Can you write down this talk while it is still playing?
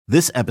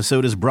This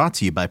episode is brought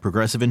to you by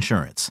Progressive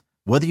Insurance.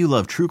 Whether you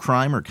love true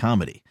crime or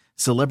comedy,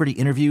 celebrity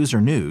interviews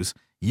or news,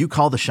 you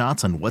call the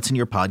shots on what's in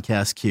your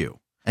podcast queue.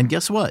 And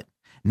guess what?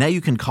 Now you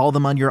can call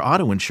them on your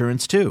auto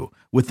insurance too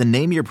with the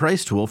Name Your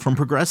Price tool from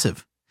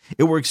Progressive.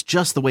 It works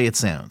just the way it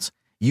sounds.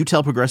 You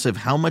tell Progressive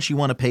how much you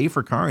want to pay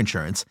for car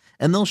insurance,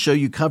 and they'll show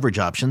you coverage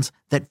options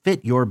that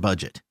fit your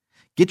budget.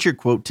 Get your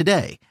quote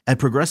today at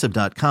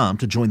Progressive.com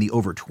to join the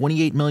over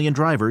 28 million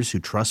drivers who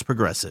trust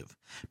Progressive.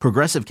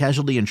 Progressive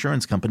Casualty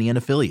Insurance Company and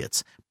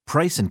Affiliates.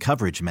 Price and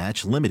coverage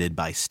match limited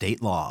by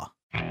state law.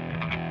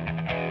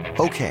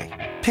 Okay,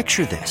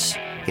 picture this.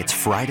 It's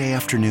Friday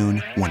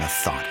afternoon when a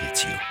thought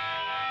hits you.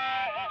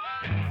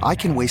 I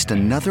can waste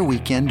another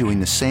weekend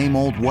doing the same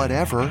old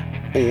whatever,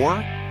 or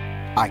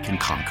I can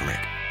conquer it.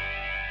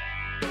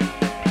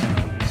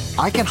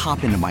 I can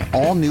hop into my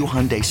all-new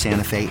Hyundai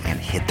Santa Fe and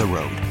hit the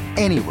road.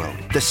 Any road.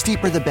 The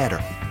steeper, the better.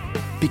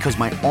 Because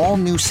my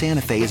all-new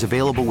Santa Fe is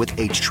available with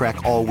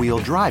H-Track all-wheel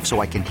drive,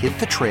 so I can hit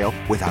the trail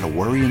without a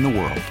worry in the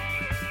world.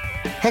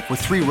 Heck, with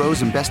 3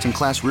 rows and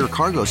best-in-class rear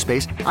cargo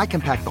space, I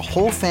can pack the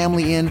whole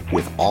family in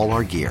with all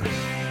our gear.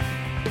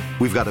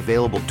 We've got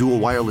available dual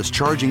wireless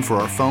charging for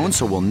our phones,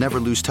 so we'll never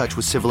lose touch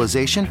with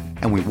civilization,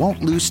 and we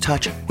won't lose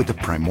touch with the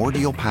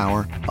primordial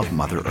power of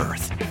Mother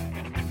Earth.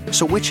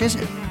 So which is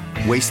it?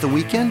 Waste the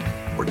weekend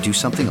or do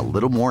something a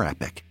little more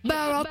epic?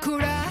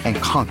 And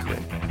conquer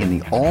it in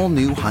the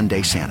all-new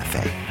Hyundai Santa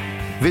Fe.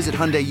 Visit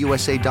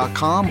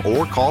HyundaiUSA.com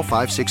or call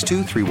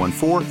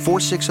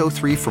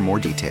 562-314-4603 for more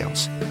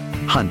details.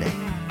 Hyundai,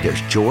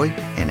 there's joy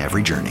in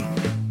every journey.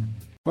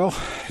 Well,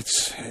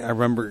 I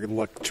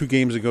remember 2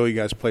 games ago you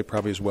guys played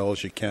probably as well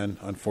as you can.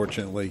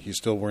 Unfortunately, you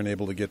still weren't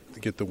able to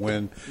get the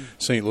win.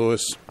 St.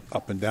 Louis,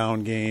 up and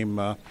down game.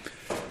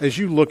 As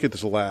you look at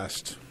this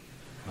last,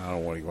 I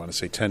don't know what you want to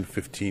say, 10,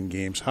 15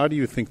 games, how do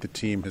you think the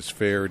team has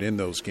fared in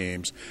those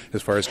games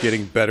as far as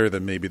getting better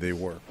than maybe they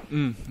were?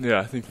 Yeah,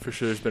 I think for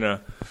sure there's been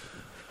a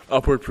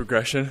upward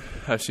progression.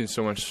 I've seen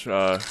so much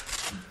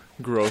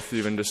growth,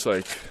 even just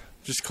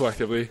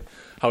collectively,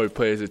 how we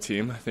play as a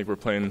team. I think we're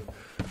playing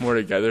more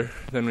together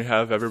than we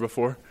have ever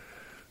before.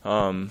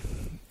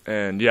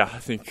 And yeah, I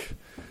think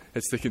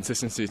it's the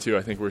consistency too.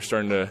 I think we're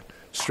starting to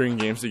string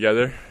games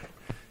together,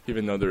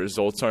 even though the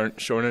results aren't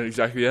showing it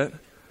exactly yet.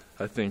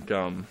 I think,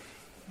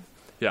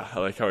 yeah, I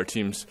like how our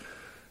teams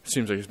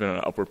seems like it's been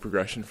an upward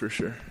progression for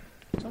sure.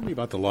 Tell me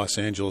about the Los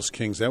Angeles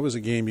Kings. That was a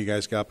game you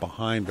guys got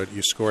behind, but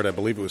you scored, I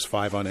believe it was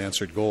 5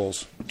 unanswered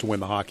goals to win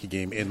the hockey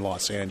game in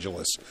Los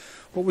Angeles.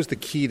 What was the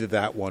key to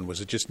that one? Was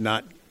it just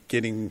not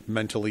getting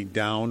mentally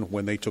down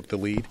when they took the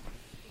lead?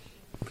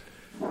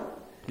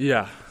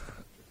 Yeah,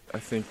 I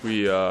think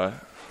we there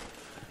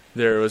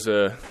was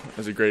a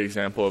great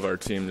example of our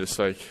team. Just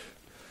like,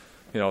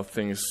 you know,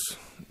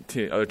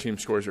 other team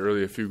scores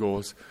early, a few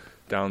goals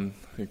down,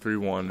 I think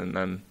 3-1, and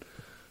then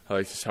I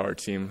like just how our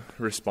team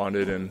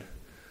responded, and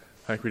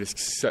I think we just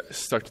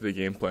stuck to the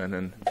game plan,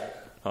 and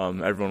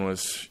everyone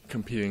was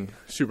competing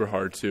super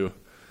hard too.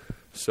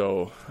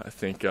 So I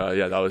think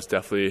yeah, that was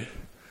definitely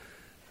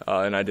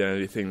an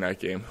identity thing that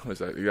game. Was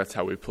that's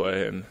how we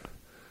play, and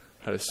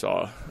I just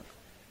saw,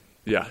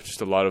 yeah,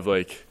 just a lot of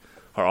our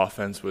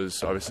offense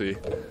was obviously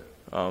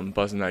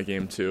buzzing that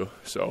game too.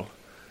 So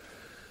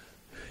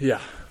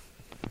yeah.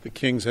 The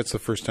Kings, that's the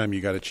first time you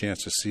got a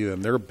chance to see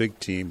them. They're a big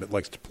team that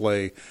likes to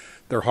play.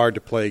 They're hard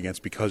to play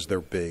against because they're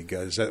big.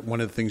 Is that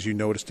one of the things you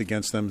noticed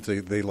against them?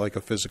 They like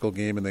a physical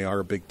game, and they are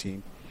a big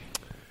team?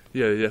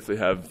 Yeah, they definitely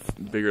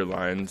have bigger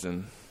lines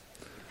and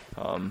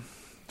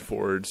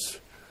forwards.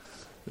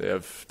 They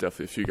have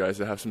definitely a few guys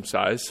that have some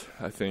size.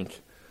 I think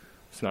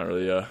it's not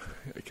really a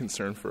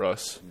concern for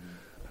us.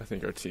 I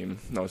think our team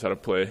knows how to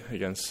play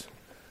against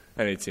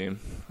any team,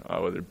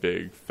 whether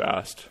big,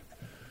 fast,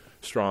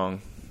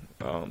 strong.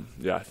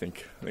 Yeah, I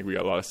think we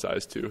got a lot of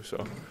size too.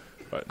 So,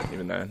 but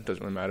even that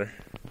doesn't really matter.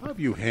 How have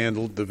you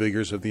handled the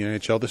vigors of the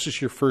NHL? This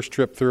is your first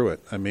trip through it.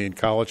 I mean,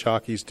 college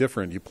hockey is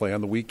different. You play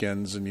on the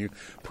weekends and you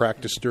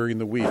practice during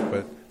the week,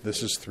 but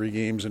this is 3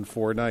 games in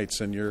 4 nights,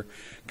 and you're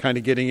kind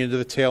of getting into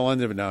the tail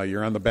end of it now.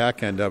 You're on the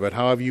back end of it.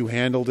 How have you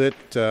handled it?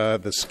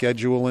 The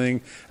scheduling,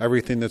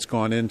 everything that's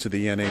gone into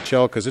the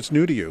NHL, because it's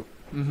new to you.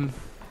 Mm-hmm.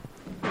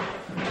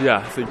 Yeah,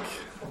 I think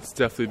it's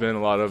definitely been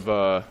a lot of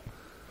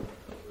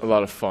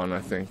fun.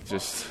 I think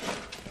just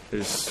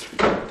there's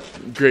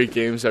great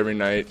games every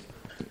night,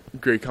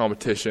 great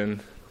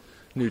competition,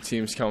 new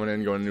teams coming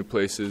in, going to new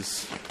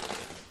places.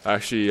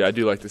 Actually, I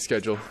do like the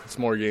schedule. It's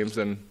more games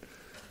than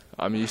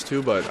I'm used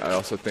to, but I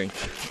also think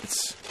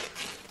it's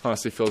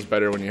honestly feels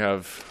better when you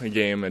have a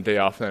game, a day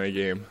off than a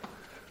game,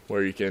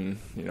 where you can,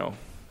 you know,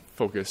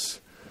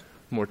 focus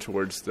more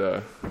towards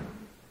the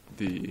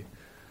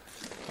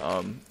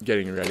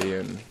getting ready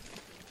and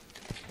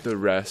the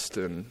rest,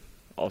 and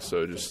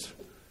also just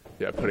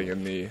putting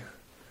in the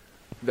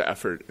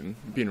effort and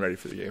being ready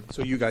for the game.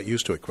 So you got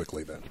used to it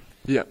quickly then?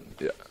 Yeah,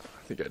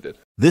 I think I did.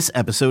 This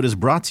episode is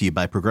brought to you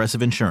by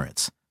Progressive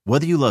Insurance.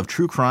 Whether you love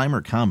true crime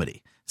or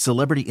comedy,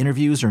 celebrity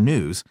interviews or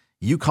news,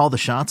 you call the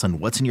shots on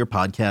what's in your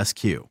podcast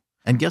queue.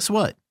 And guess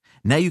what?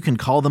 Now you can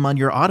call them on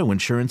your auto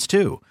insurance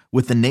too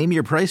with the Name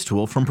Your Price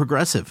tool from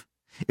Progressive.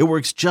 It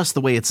works just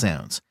the way it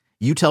sounds.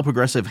 You tell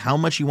Progressive how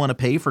much you want to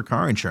pay for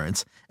car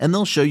insurance, and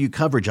they'll show you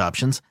coverage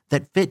options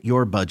that fit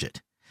your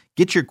budget.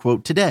 Get your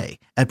quote today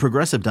at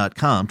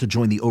Progressive.com to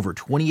join the over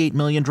 28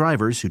 million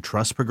drivers who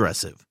trust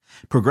Progressive.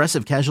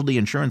 Progressive Casualty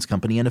Insurance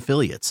Company and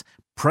Affiliates.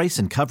 Price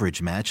and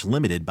coverage match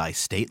limited by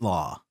state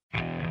law.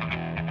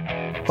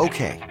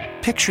 Okay,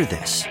 picture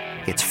this.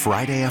 It's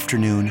Friday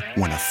afternoon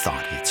when a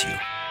thought hits you.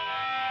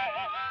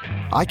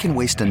 I can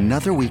waste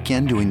another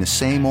weekend doing the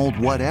same old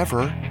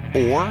whatever,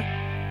 or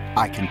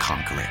I can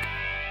conquer it.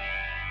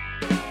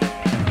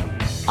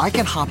 I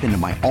can hop into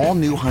my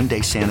all-new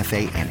Hyundai Santa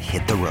Fe and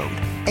hit the road.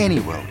 Any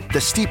road.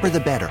 The steeper the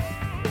better.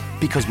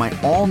 Because my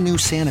all-new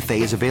Santa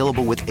Fe is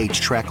available with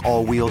H-Track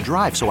all-wheel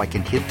drive, so I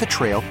can hit the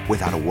trail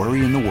without a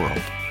worry in the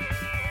world.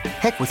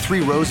 Heck, with 3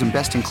 rows and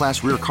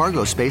best-in-class rear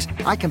cargo space,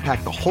 I can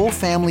pack the whole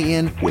family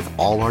in with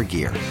all our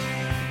gear.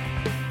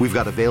 We've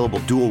got available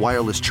dual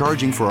wireless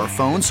charging for our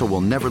phones, so we'll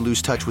never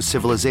lose touch with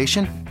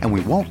civilization, and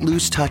we won't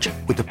lose touch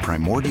with the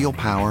primordial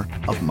power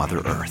of Mother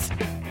Earth.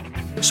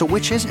 So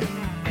which is it?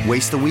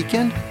 Waste the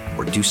weekend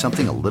or do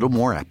something a little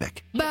more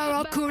epic?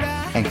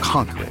 And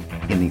conquer it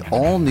in the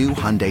all-new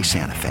Hyundai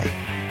Santa Fe.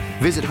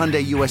 Visit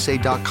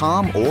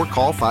HyundaiUSA.com or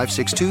call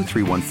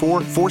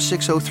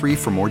 562-314-4603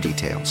 for more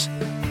details.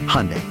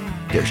 Hyundai,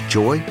 there's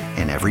joy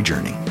in every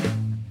journey.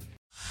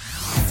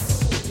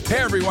 Hey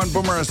everyone,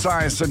 Boomer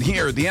Esiason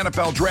here. The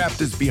NFL Draft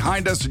is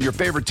behind us and your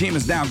favorite team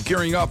is now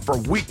gearing up for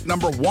week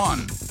number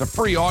 1. The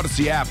free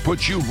Odyssey app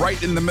puts you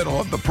right in the middle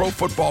of the pro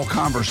football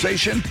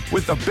conversation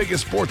with the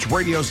biggest sports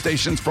radio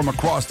stations from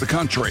across the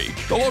country.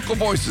 The local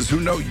voices who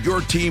know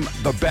your team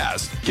the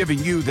best, giving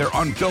you their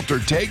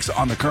unfiltered takes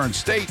on the current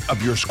state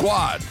of your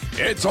squad.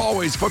 It's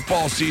always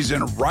football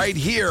season right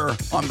here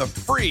on the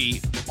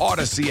free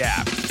Odyssey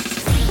app.